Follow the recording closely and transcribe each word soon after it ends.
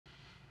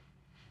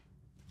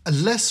A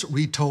less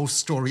retold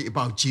story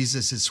about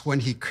Jesus is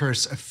when he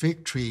cursed a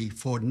fig tree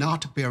for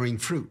not bearing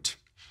fruit.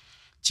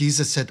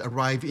 Jesus had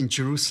arrived in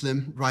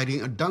Jerusalem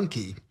riding a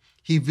donkey.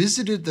 He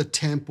visited the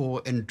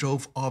temple and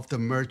drove off the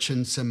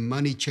merchants and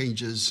money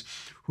changers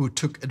who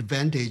took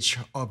advantage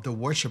of the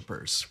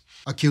worshippers,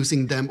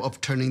 accusing them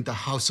of turning the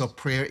house of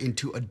prayer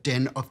into a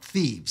den of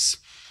thieves.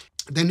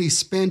 Then he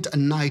spent a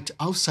night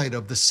outside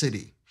of the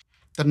city.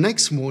 The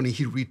next morning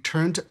he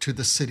returned to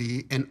the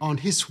city, and on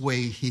his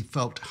way he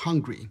felt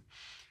hungry.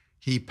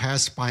 He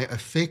passed by a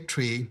fig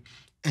tree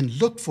and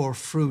looked for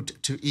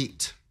fruit to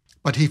eat,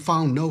 but he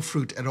found no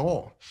fruit at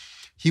all.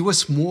 He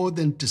was more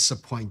than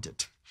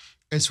disappointed.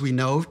 As we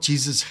know,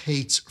 Jesus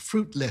hates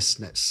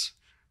fruitlessness.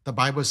 The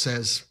Bible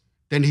says,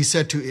 "Then he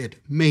said to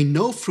it, 'May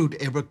no fruit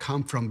ever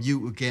come from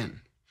you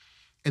again.'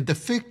 And the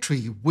fig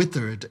tree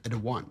withered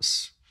at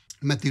once."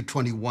 Matthew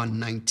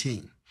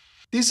 21:19.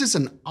 This is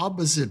an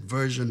opposite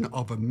version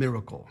of a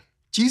miracle.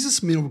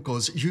 Jesus'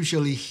 miracles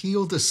usually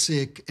heal the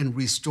sick and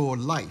restore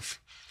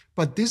life.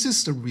 But this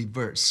is the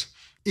reverse.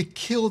 It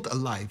killed a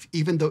life,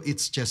 even though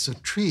it's just a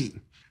tree.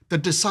 The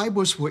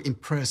disciples were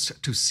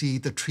impressed to see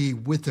the tree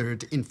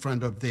withered in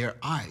front of their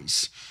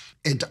eyes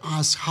and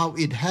asked how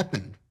it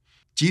happened.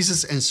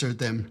 Jesus answered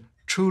them,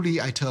 "Truly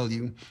I tell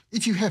you,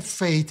 if you have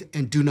faith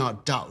and do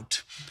not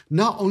doubt,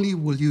 not only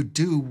will you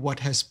do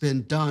what has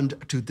been done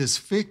to this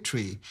fig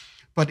tree,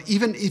 but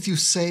even if you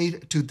say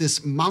to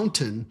this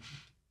mountain,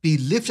 'Be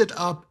lifted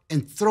up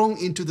and thrown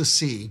into the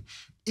sea,'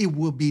 it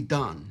will be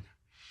done.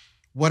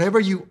 Whatever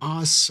you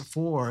ask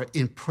for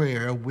in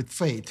prayer with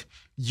faith,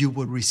 you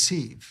will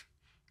receive."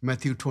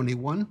 Matthew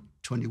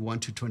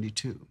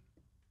 21:21-22.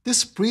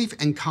 This brief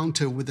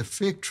encounter with the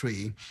fig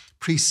tree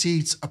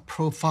precedes a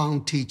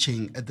profound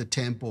teaching at the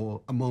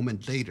temple a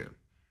moment later.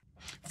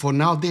 For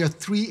now, there are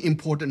three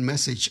important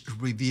messages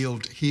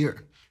revealed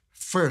here.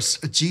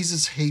 First,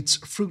 Jesus hates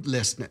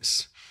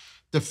fruitlessness.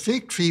 The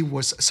fig tree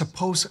was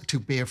supposed to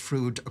bear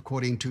fruit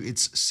according to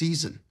its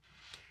season.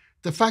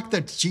 The fact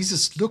that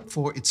Jesus looked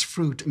for its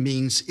fruit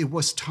means it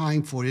was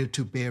time for it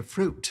to bear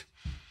fruit.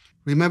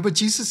 Remember,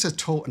 Jesus had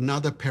told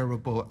another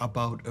parable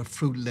about a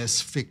fruitless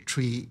fig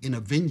tree in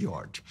a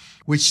vineyard,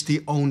 which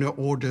the owner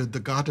ordered the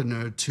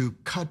gardener to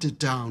cut it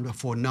down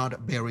for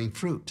not bearing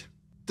fruit.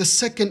 The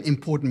second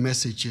important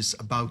message is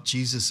about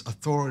Jesus'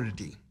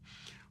 authority.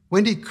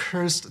 When he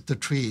cursed the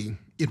tree,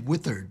 it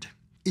withered.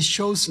 It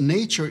shows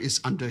nature is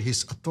under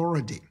his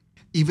authority.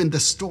 Even the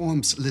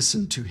storms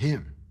listened to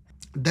him.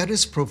 That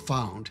is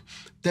profound.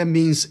 That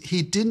means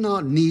he did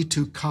not need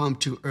to come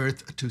to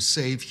earth to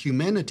save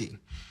humanity.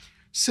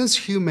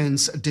 Since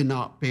humans did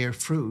not bear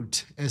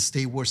fruit as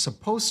they were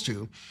supposed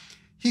to,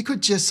 he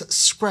could just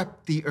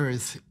scrap the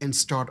earth and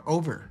start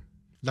over,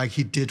 like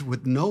he did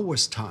with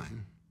Noah's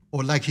time,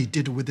 or like he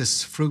did with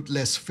this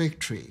fruitless fig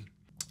tree.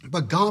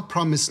 But God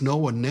promised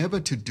Noah never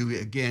to do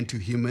it again to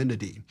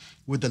humanity,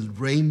 with a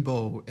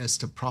rainbow as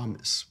the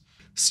promise.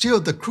 Still,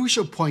 the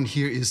crucial point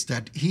here is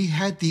that he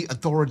had the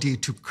authority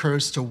to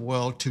curse the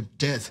world to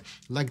death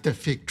like the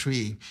fig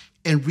tree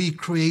and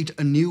recreate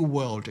a new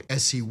world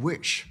as he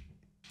wished.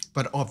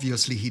 But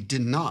obviously he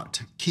did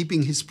not,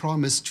 keeping his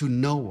promise to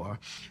Noah,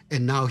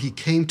 and now he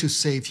came to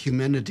save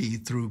humanity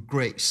through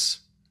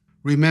grace.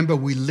 Remember,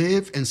 we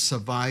live and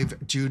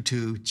survive due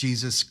to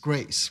Jesus'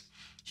 grace.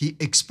 He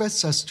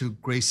expects us to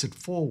grace it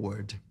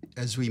forward,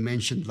 as we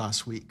mentioned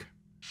last week.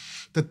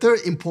 The third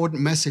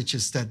important message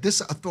is that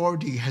this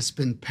authority has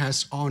been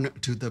passed on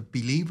to the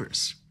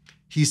believers.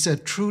 He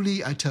said,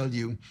 "Truly I tell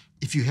you,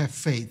 if you have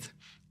faith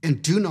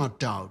and do not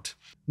doubt,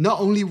 not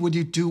only will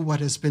you do what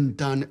has been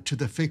done to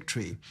the fig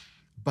tree,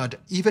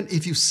 but even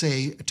if you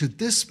say to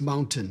this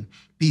mountain,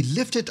 'Be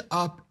lifted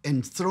up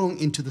and thrown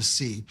into the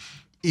sea,'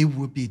 it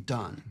will be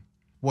done.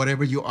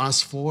 Whatever you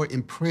ask for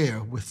in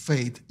prayer with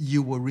faith,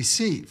 you will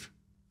receive."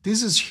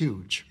 This is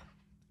huge.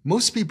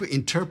 Most people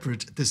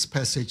interpret this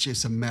passage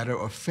as a matter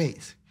of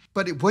faith.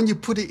 But when you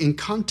put it in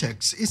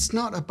context, it's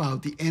not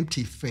about the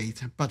empty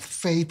faith, but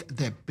faith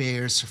that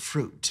bears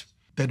fruit.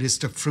 That is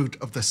the fruit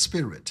of the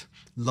Spirit: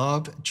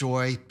 love,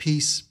 joy,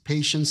 peace,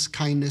 patience,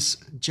 kindness,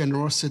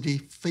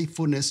 generosity,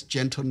 faithfulness,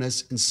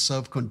 gentleness, and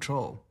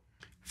self-control.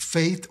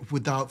 Faith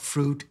without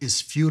fruit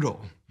is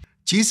futile.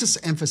 Jesus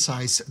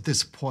emphasized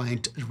this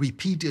point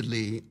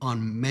repeatedly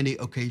on many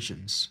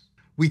occasions.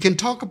 We can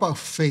talk about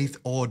faith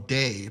all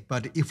day,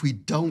 but if we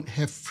don't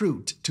have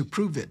fruit to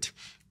prove it,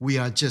 we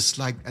are just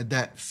like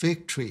that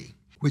fig tree,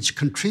 which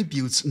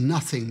contributes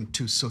nothing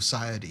to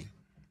society.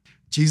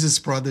 Jesus'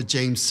 brother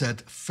James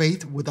said,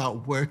 "Faith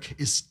without work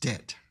is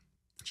dead."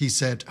 He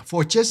said,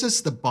 "For just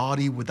as the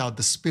body without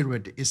the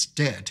spirit is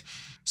dead,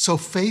 so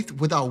faith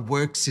without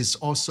works is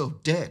also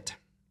dead."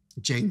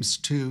 James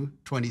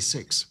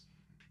 2:26.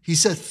 He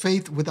said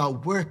faith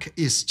without work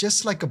is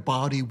just like a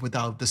body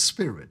without the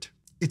spirit.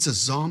 It's a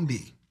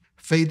zombie.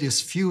 Faith is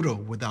futile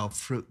without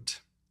fruit.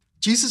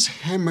 Jesus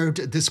hammered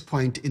this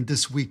point in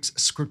this week's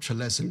scripture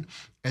lesson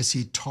as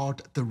he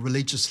taught the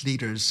religious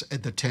leaders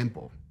at the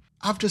temple.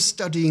 After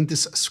studying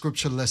this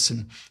scripture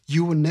lesson,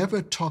 you will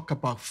never talk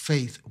about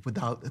faith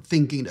without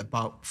thinking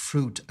about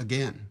fruit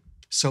again.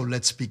 So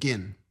let's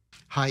begin.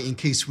 Hi, in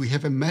case we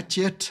haven't met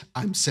yet,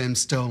 I'm Sam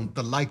Stone,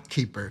 the light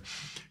keeper.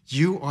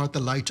 You are the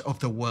light of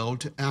the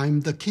world.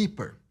 I'm the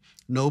keeper.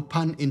 No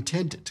pun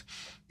intended.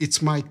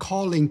 It's my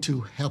calling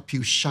to help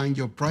you shine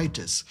your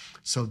brightest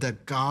so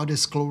that God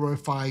is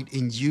glorified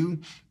in you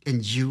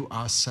and you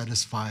are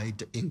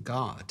satisfied in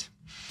God.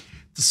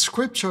 The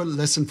scripture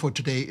lesson for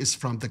today is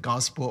from the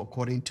Gospel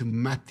according to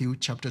Matthew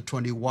chapter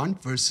 21,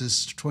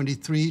 verses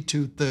 23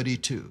 to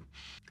 32.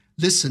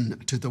 Listen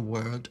to the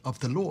word of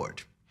the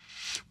Lord.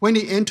 When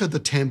he entered the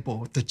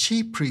temple, the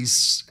chief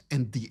priests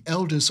and the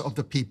elders of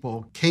the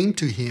people came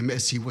to him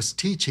as he was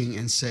teaching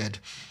and said,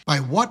 "By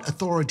what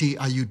authority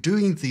are you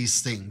doing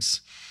these things?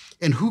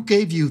 And who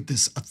gave you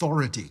this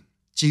authority?"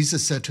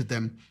 Jesus said to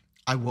them,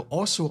 "I will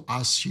also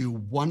ask you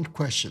one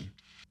question.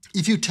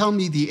 If you tell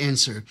me the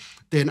answer,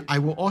 then I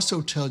will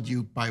also tell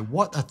you by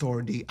what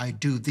authority I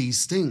do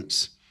these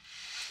things.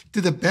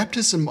 Did the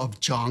baptism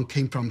of John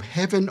came from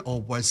heaven or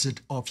was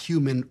it of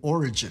human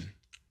origin?"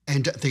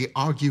 And they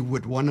argue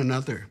with one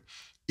another.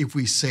 If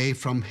we say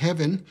from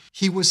heaven,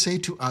 he will say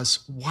to us,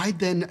 "Why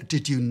then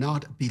did you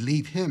not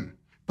believe him?"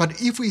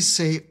 But if we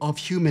say of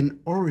human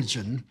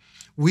origin,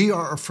 we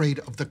are afraid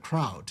of the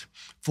crowd,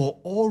 for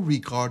all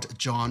regard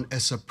John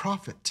as a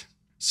prophet.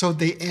 So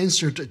they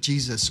answered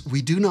Jesus,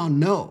 "We do not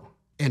know."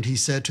 And he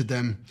said to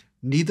them,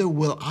 "Neither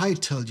will I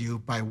tell you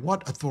by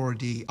what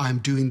authority I am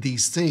doing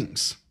these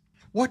things.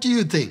 What do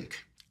you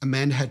think? A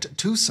man had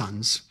 2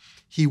 sons.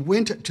 He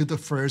went to the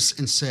first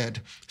and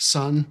said,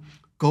 'Son,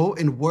 go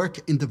and work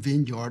in the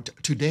vineyard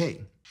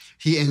today.'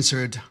 He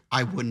answered,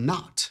 'I would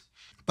not.'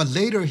 But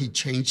later he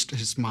changed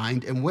his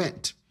mind and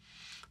went.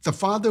 The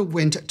father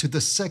went to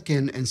the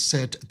second and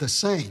said the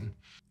same.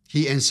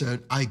 He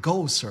answered, 'I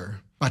go,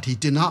 sir.' But he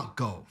did not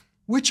go.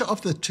 Which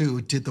of the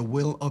 2 did the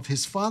will of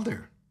his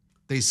father?"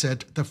 They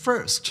said, "The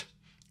first."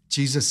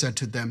 Jesus said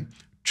to them,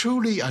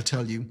 "Truly I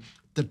tell you,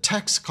 the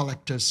tax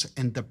collectors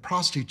and the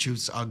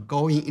prostitutes are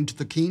going into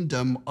the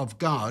kingdom of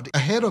God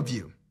ahead of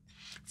you.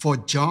 For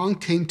John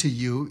came to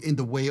you in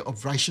the way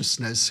of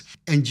righteousness,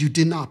 and you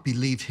did not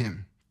believe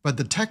him. But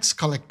the tax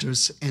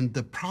collectors and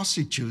the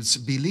prostitutes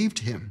believed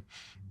him.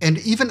 And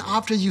even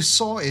after you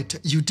saw it,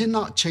 you did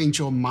not change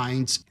your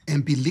minds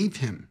and believe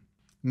him."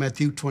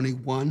 Matthew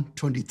 21,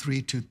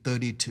 23 to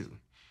 32.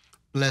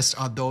 Blessed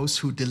are those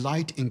who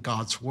delight in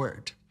God's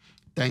word.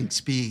 Thanks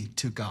be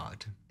to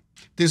God.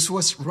 This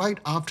was right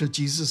after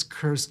Jesus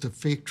cursed the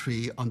fig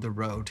tree on the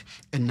road,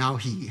 and now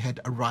he had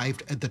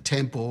arrived at the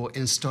temple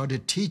and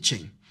started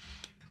teaching.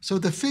 So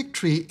the fig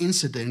tree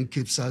incident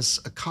gives us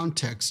a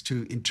context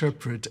to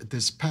interpret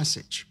this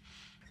passage.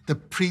 The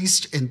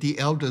priests and the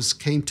elders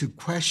came to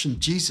question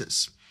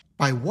Jesus.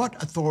 "By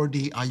what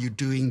authority are you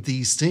doing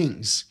these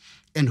things?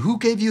 And who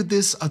gave you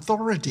this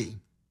authority?"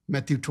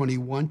 Matthew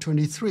 21,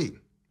 23.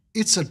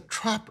 It's a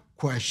trap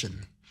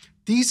question.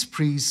 These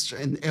priests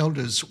and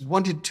elders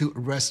wanted to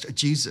arrest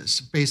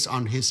Jesus based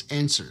on his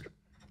answer.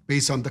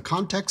 Based on the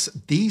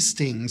context, these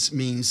things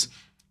means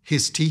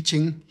his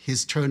teaching,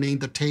 his turning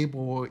the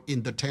table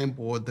in the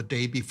temple the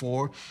day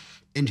before,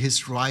 and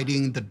his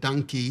riding the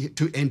donkey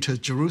to enter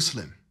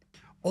Jerusalem.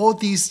 All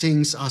these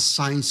things are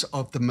signs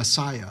of the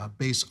Messiah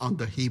based on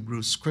the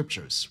Hebrew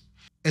scriptures.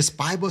 As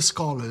Bible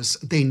scholars,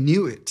 they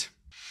knew it.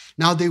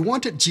 Now, they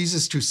wanted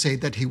Jesus to say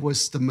that he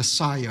was the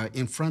Messiah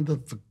in front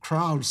of the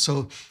crowd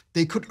so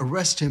they could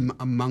arrest him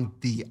among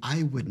the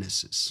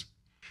eyewitnesses.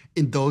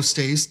 In those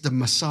days, the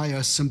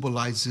Messiah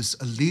symbolizes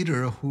a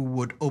leader who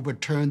would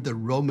overturn the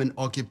Roman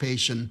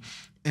occupation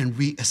and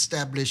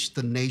reestablish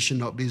the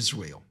nation of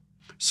Israel.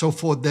 So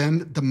for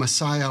them, the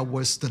Messiah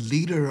was the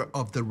leader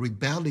of the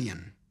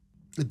rebellion.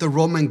 The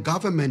Roman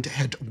government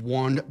had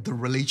warned the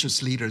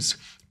religious leaders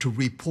to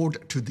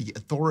report to the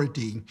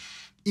authority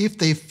if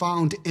they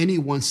found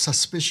anyone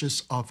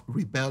suspicious of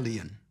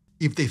rebellion.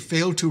 If they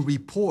failed to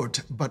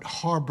report but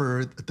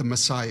harbored the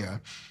Messiah,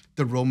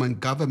 the Roman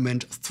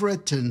government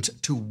threatened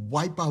to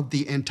wipe out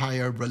the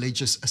entire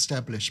religious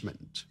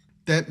establishment.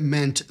 That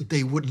meant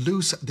they would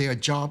lose their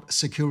job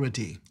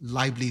security,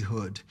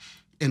 livelihood,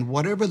 and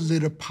whatever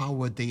little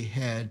power they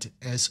had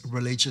as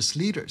religious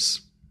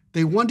leaders.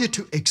 They wanted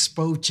to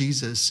expose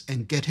Jesus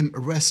and get him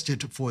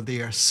arrested for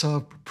their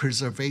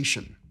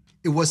self-preservation.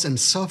 It was a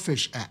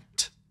selfish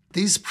act.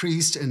 These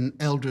priests and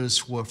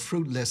elders were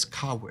fruitless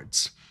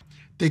cowards.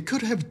 They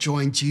could have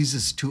joined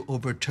Jesus to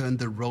overturn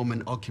the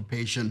Roman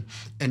occupation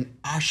and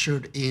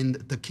ushered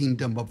in the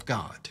kingdom of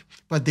God,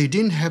 but they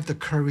didn't have the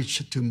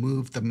courage to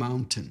move the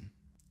mountain.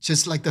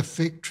 Just like the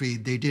fig tree,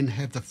 they didn't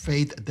have the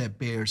faith that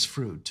bears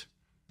fruit.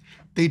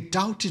 They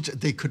doubted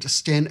they could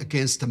stand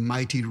against the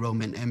mighty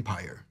Roman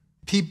Empire.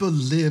 People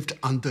lived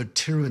under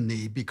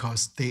tyranny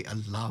because they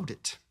allowed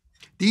it.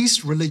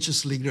 These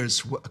religious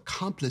leaders were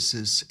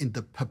accomplices in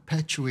the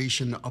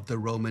perpetuation of the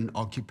Roman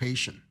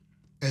occupation.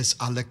 As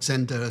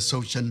Alexander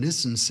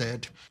Solzhenitsyn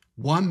said,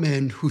 one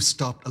man who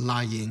stopped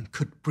lying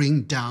could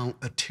bring down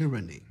a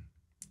tyranny.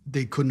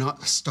 They could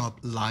not stop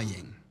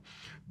lying.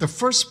 The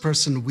first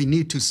person we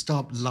need to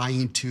stop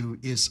lying to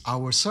is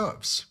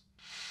ourselves.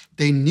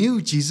 They knew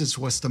Jesus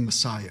was the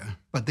Messiah,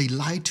 but they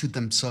lied to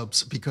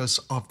themselves because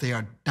of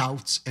their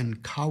doubts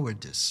and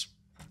cowardice.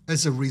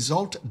 As a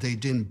result, they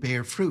didn't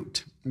bear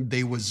fruit.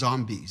 They were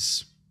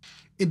zombies.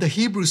 In the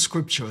Hebrew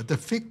scripture, the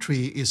fig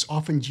tree is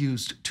often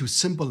used to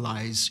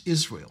symbolize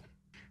Israel.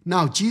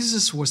 Now,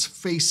 Jesus was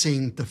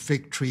facing the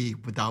fig tree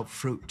without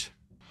fruit.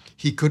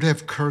 He could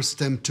have cursed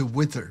them to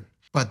wither,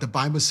 but the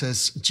Bible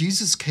says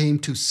Jesus came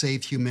to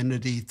save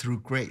humanity through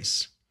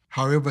grace.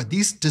 However,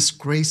 these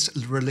disgraced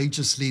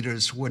religious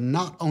leaders were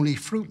not only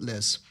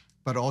fruitless,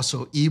 but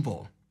also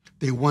evil.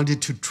 They wanted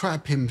to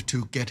trap him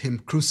to get him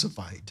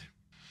crucified.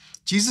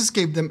 Jesus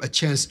gave them a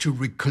chance to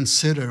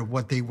reconsider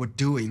what they were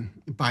doing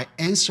by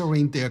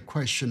answering their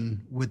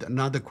question with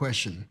another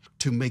question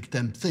to make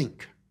them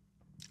think.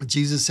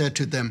 Jesus said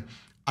to them,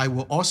 I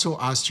will also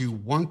ask you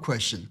one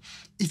question.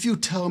 If you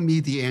tell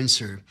me the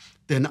answer,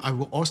 then I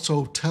will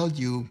also tell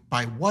you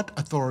by what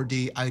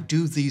authority I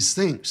do these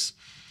things.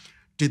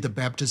 Did the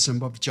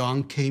baptism of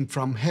John came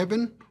from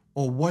heaven,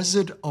 or was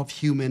it of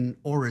human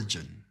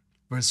origin?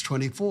 Verse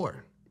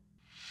 24.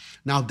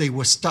 Now they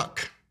were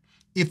stuck.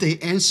 If they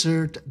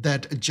answered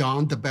that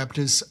John the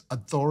Baptist's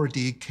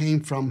authority came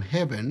from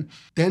heaven,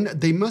 then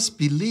they must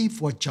believe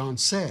what John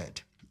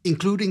said,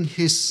 including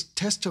his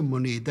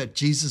testimony that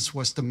Jesus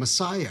was the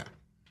Messiah.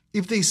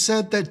 If they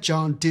said that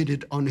John did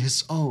it on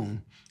his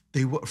own,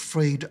 they were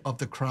afraid of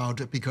the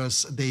crowd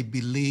because they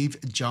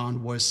believed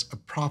John was a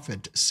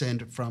prophet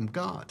sent from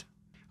God.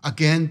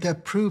 Again,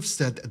 that proves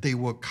that they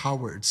were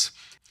cowards.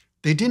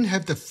 They didn't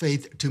have the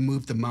faith to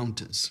move the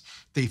mountains.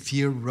 They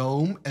feared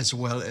Rome as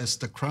well as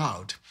the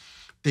crowd.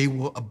 They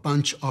were a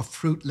bunch of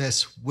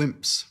fruitless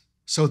wimps.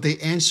 So they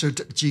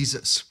answered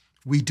Jesus,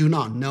 we do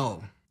not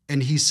know.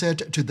 And he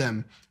said to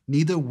them,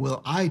 neither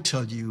will I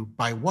tell you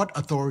by what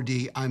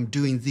authority I'm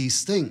doing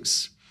these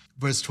things.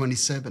 Verse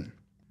 27.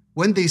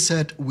 When they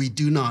said, we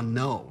do not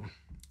know,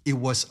 it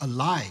was a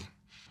lie.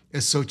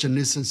 As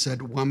Solzhenitsyn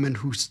said, one man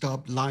who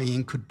stopped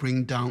lying could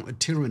bring down a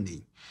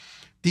tyranny.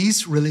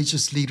 These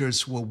religious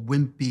leaders were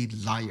wimpy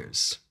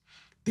liars.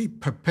 They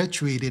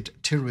perpetuated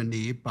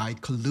tyranny by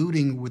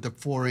colluding with the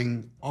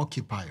foreign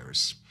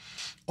occupiers.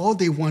 All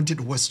they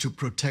wanted was to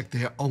protect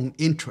their own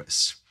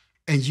interests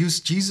and use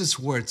Jesus'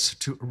 words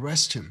to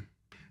arrest him.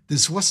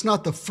 This was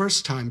not the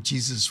first time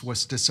Jesus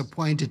was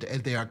disappointed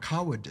at their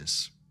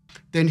cowardice.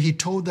 Then he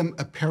told them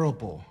a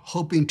parable,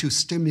 hoping to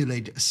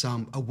stimulate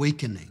some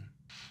awakening.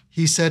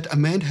 He said a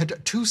man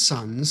had 2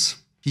 sons.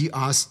 He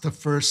asked the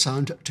first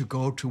son to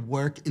go to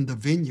work in the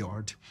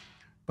vineyard,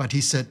 but he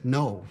said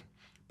no.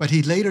 But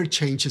he later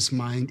changed his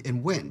mind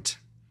and went.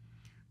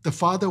 The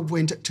father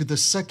went to the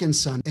second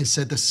son and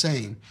said the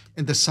same,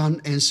 and the son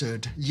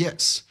answered,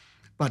 yes,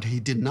 but he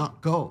did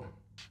not go.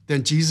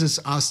 Then Jesus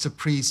asked the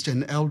priests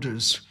and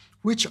elders,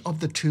 which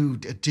of the 2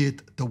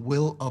 did the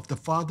will of the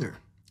Father?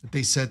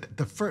 They said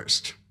the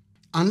first.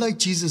 Unlike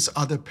Jesus'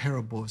 other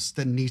parables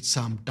that need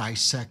some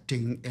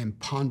dissecting and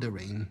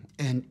pondering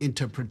and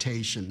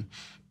interpretation,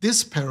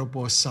 this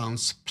parable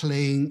sounds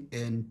plain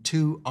and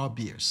too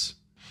obvious.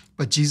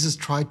 But Jesus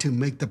tried to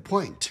make the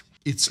point.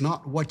 It's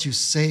not what you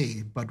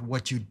say, but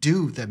what you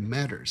do that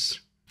matters.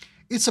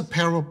 It's a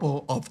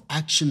parable of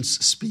actions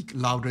speak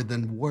louder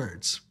than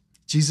words.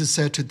 Jesus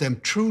said to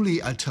them,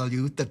 truly I tell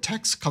you, the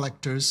tax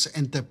collectors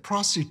and the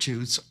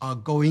prostitutes are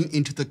going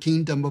into the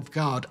kingdom of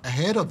God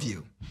ahead of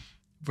you.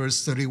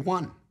 Verse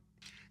 31.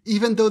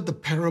 Even though the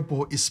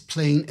parable is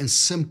plain and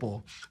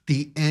simple,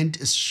 the end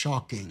is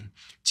shocking.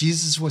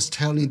 Jesus was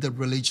telling the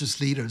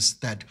religious leaders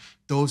that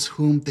those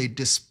whom they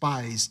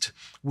despised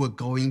were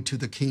going to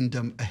the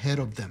kingdom ahead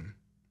of them.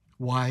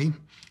 Why?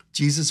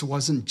 Jesus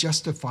wasn't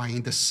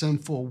justifying the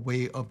sinful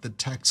way of the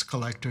tax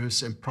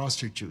collectors and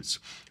prostitutes,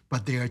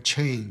 but their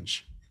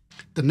change.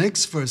 The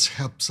next verse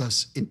helps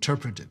us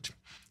interpret it.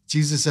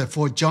 Jesus said,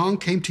 for John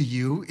came to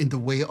you in the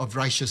way of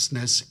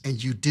righteousness,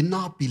 and you did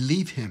not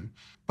believe him.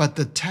 But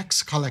the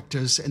tax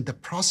collectors and the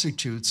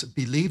prostitutes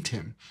believed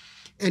him.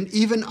 And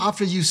even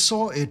after you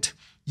saw it,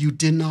 you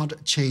did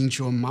not change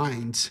your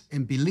minds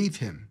and believe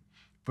him.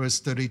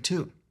 Verse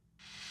 32.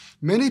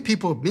 Many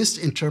people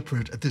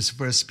misinterpret this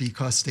verse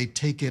because they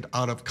take it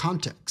out of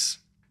context.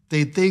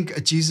 They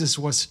think Jesus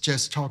was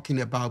just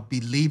talking about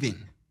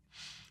believing.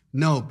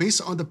 No,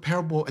 based on the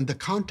parable and the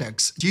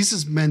context,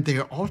 Jesus meant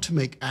their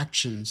ultimate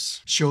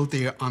actions show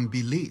their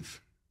unbelief.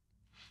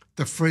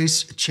 The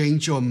phrase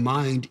change your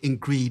mind in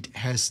Greek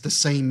has the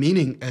same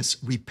meaning as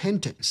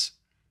repentance.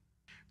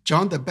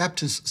 John the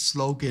Baptist's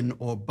slogan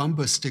or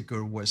bumper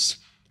sticker was,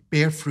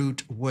 bear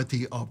fruit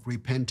worthy of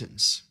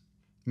repentance.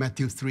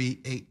 Matthew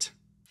 3:8.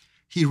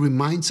 He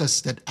reminds us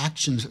that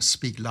actions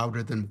speak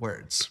louder than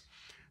words.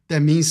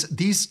 That means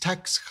these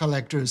tax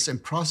collectors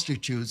and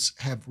prostitutes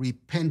have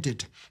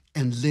repented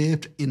and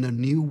lived in a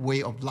new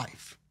way of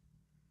life.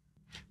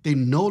 They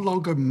no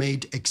longer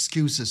made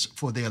excuses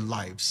for their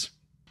lives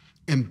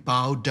and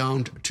bowed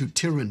down to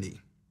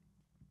tyranny.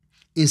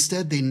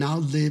 Instead, they now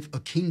live a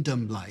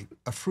kingdom life,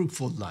 a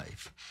fruitful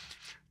life.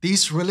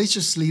 These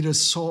religious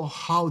leaders saw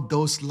how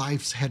those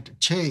lives had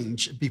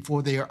changed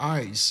before their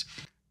eyes,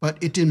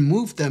 but it didn't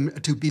move them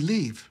to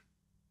believe.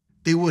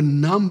 They were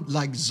numb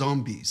like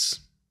zombies.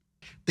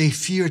 They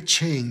feared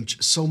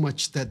change so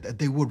much that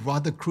they would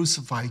rather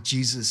crucify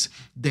Jesus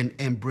than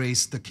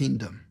embrace the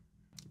kingdom,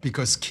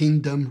 because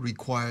kingdom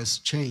requires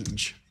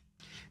change.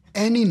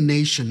 Any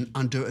nation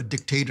under a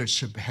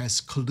dictatorship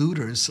has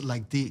colluders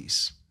like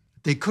these.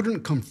 They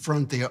couldn't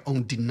confront their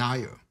own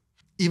denial.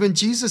 Even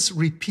Jesus'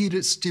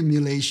 repeated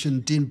stimulation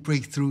didn't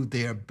break through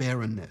their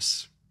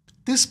barrenness.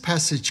 This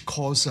passage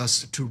calls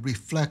us to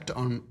reflect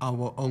on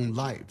our own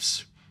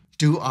lives.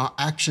 Do our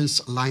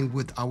actions align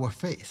with our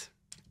faith?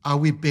 Are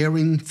we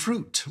bearing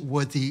fruit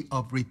worthy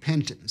of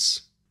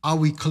repentance? Are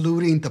we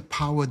colluding the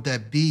power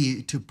that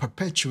be to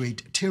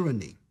perpetuate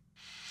tyranny?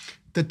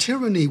 The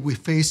tyranny we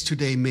face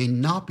today may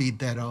not be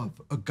that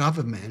of a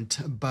government,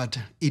 but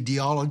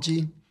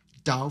ideology,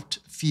 doubt,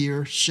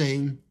 fear,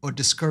 shame, or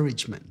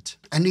discouragement.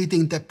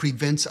 Anything that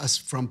prevents us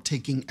from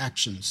taking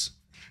actions.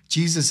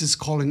 Jesus is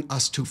calling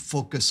us to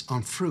focus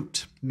on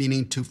fruit,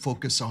 meaning to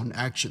focus on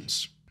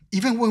actions.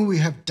 Even when we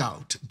have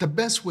doubt, the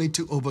best way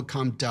to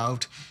overcome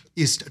doubt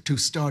is to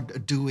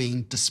start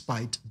doing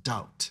despite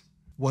doubt.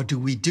 What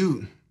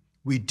do?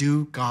 We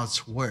do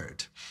God's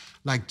word.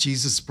 Like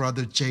Jesus'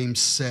 brother James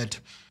said,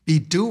 be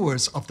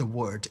doers of the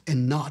word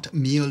and not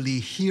merely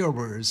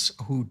hearers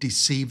who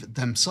deceive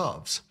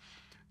themselves.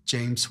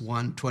 James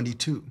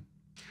 1:22.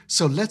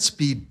 So let's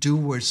be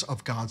doers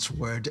of God's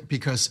word,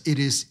 because it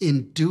is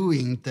in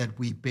doing that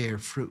we bear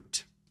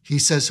fruit. He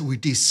says we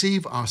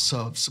deceive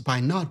ourselves by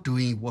not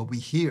doing what we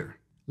hear,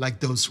 like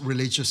those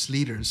religious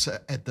leaders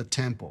at the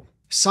temple.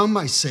 Some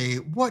might say,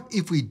 what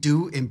if we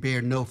do and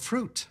bear no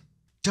fruit?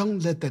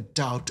 Don't let the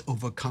doubt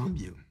overcome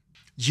you.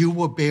 You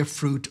will bear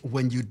fruit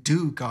when you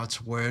do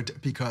God's word,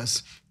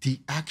 because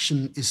the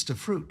action is the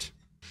fruit.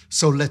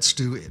 So let's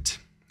do it.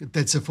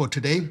 That's it for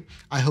today.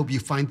 I hope you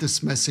find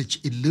this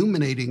message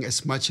illuminating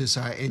as much as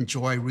I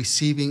enjoy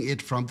receiving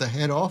it from the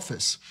head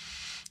office.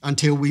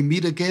 Until we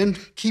meet again,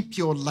 keep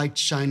your light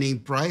shining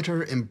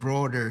brighter and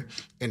broader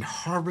and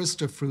harvest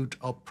the fruit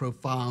of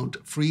profound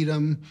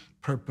freedom,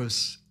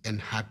 purpose, and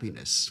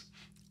happiness.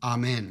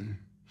 Amen.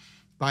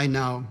 Bye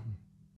now.